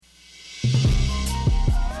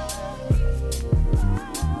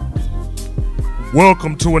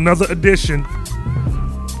Welcome to another edition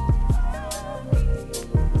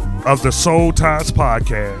of the Soul Ties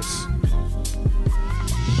Podcast.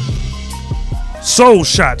 Soul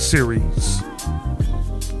Shot Series.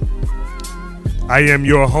 I am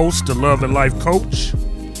your host, the Love and Life Coach,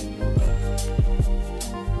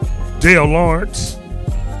 Dale Lawrence.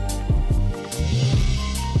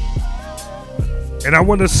 And I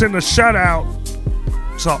want to send a shout out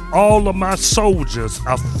to all of my soldiers.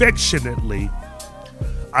 Affectionately,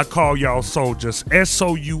 I call y'all soldiers,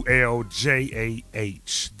 SOULJAH.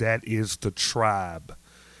 That is the tribe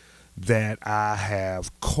that I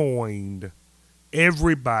have coined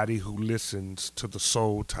everybody who listens to the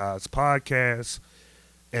Soul Ties Podcast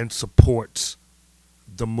and supports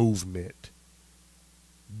the movement.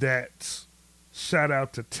 That's shout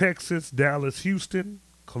out to Texas, Dallas, Houston,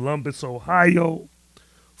 Columbus, Ohio,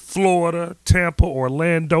 Florida, Tampa,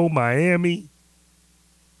 Orlando, Miami,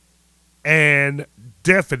 and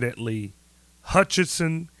definitely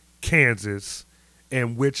Hutchinson, Kansas,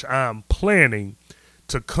 in which I'm planning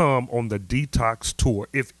to come on the Detox Tour.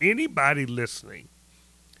 If anybody listening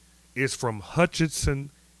is from Hutchinson,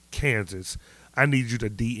 Kansas, I need you to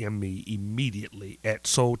DM me immediately at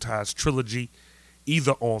Soul Ties Trilogy,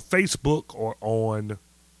 either on Facebook or on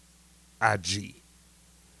IG.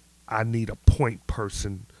 I need a point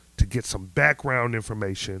person to get some background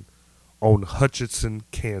information on Hutchinson,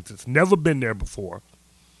 Kansas. Never been there before,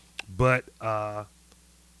 but God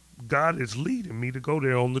is leading me to go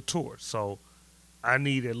there on the tour. So I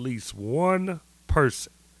need at least one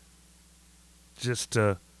person just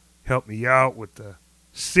to help me out with the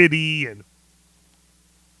city and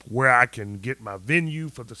where I can get my venue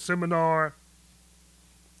for the seminar.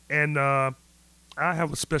 And I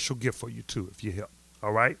have a special gift for you too if you help.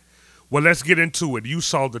 All right? Well, let's get into it. You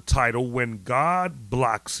saw the title, When God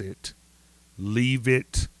Blocks It, Leave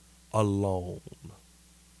It Alone.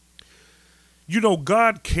 You know,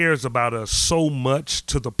 God cares about us so much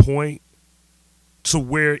to the point to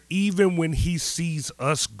where even when he sees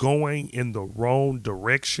us going in the wrong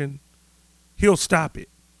direction, he'll stop it.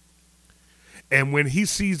 And when he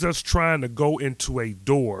sees us trying to go into a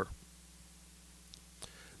door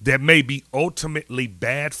that may be ultimately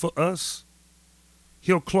bad for us,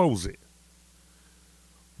 he'll close it.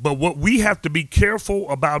 But what we have to be careful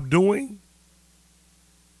about doing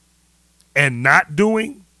and not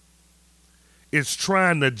doing is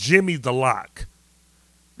trying to jimmy the lock.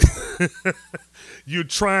 You're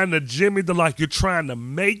trying to jimmy the lock. You're trying to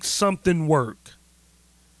make something work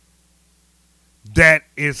that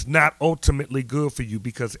is not ultimately good for you,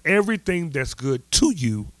 because everything that's good to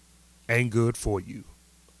you ain't good for you.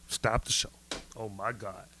 Stop the show. Oh, my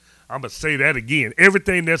God. I'm going to say that again.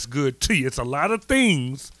 Everything that's good to you. It's a lot of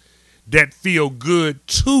things that feel good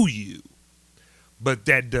to you, but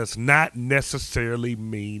that does not necessarily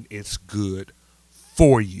mean it's good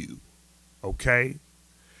for you. Okay?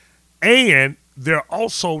 And there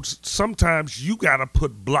also sometimes you got to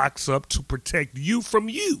put blocks up to protect you from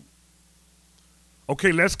you.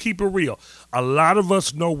 Okay, let's keep it real. A lot of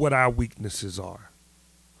us know what our weaknesses are.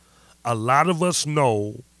 A lot of us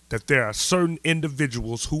know that there are certain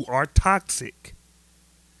individuals who are toxic,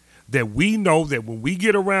 that we know that when we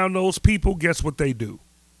get around those people, guess what they do?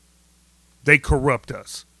 They corrupt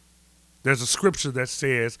us. There's a scripture that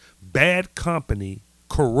says bad company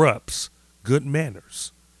corrupts good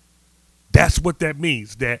manners. That's what that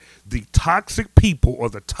means, that the toxic people or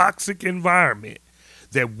the toxic environment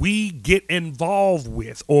that we get involved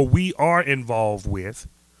with or we are involved with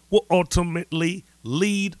will ultimately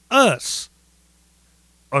lead us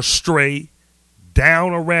astray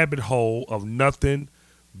down a rabbit hole of nothing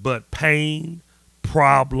but pain,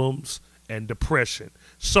 problems, and depression.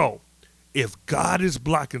 So if God is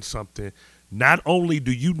blocking something, not only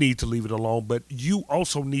do you need to leave it alone, but you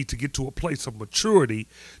also need to get to a place of maturity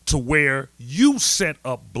to where you set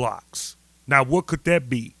up blocks. Now, what could that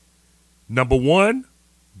be? Number one,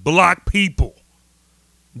 block people.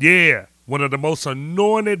 Yeah, one of the most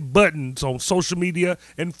anointed buttons on social media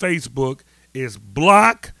and Facebook is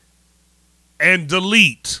block and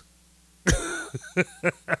delete.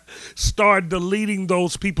 Start deleting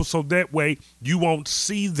those people so that way you won't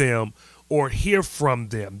see them or hear from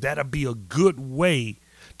them. That'll be a good way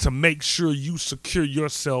to make sure you secure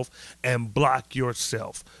yourself and block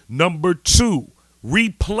yourself. Number two,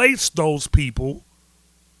 replace those people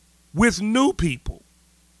with new people.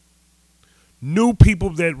 New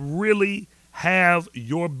people that really have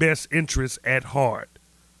your best interests at heart.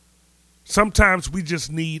 Sometimes we just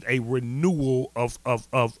need a renewal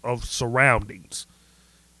of surroundings.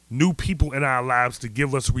 New people in our lives to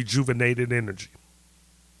give us rejuvenated energy.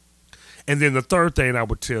 And then the third thing I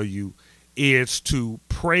would tell you is to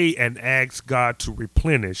pray and ask God to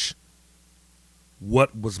replenish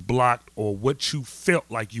what was blocked or what you felt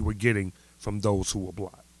like you were getting from those who were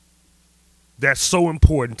blocked. That's so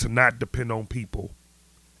important, to not depend on people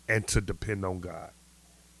and to depend on God.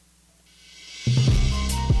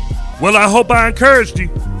 Well, I hope I encouraged you.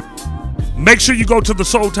 Make sure you go to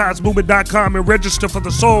thesoultidesmovement.com and register for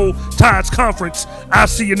the Soul Tides Conference. I'll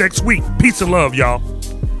see you next week. Peace and love, y'all.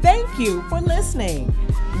 Thank you for listening.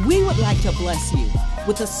 We would like to bless you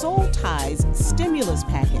with the Soul Ties Stimulus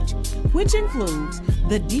Package, which includes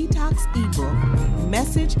the Detox ebook,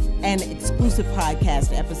 message, and exclusive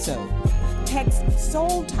podcast episode. Text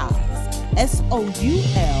Soul Ties,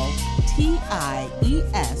 SOULTIES, to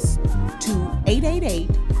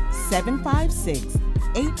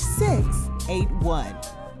 888-756-8681.